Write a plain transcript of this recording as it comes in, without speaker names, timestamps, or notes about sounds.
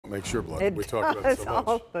makes your blood. We talk about it so much.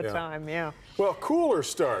 All the time, yeah. Well, cooler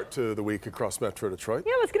start to the week across Metro Detroit.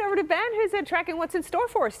 Yeah, let's get over to Ben, who's tracking what's in store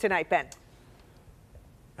for us tonight, Ben.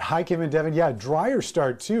 Hi, Kim and Devin. Yeah, drier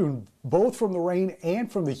start too, both from the rain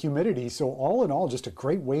and from the humidity. So all in all, just a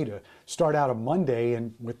great way to start out a Monday.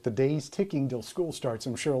 And with the days ticking till school starts,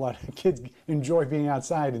 I'm sure a lot of kids enjoy being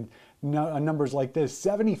outside. And numbers like this,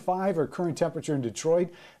 75 are current temperature in Detroit.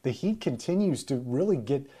 The heat continues to really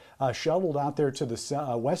get shoveled out there to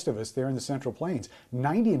the west of us there in the Central Plains.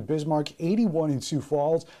 90 in Bismarck, 81 in Sioux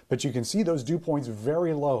Falls, but you can see those dew points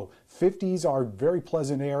very low. 50s are very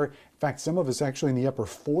pleasant air. In fact, some of us actually in the upper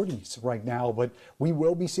 40s right now, but we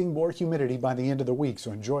will be seeing more humidity by the end of the week,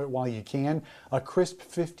 so enjoy it while you can. A crisp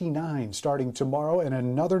 59 starting tomorrow, and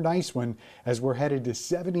another nice one as we're headed to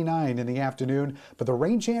 79 in the afternoon. But the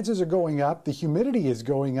rain chances are going up, the humidity is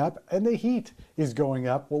going up, and the heat is going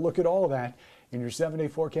up. We'll look at all of that in your 7-day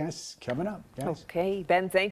forecast coming up. Guys. Okay, Ben, thank you.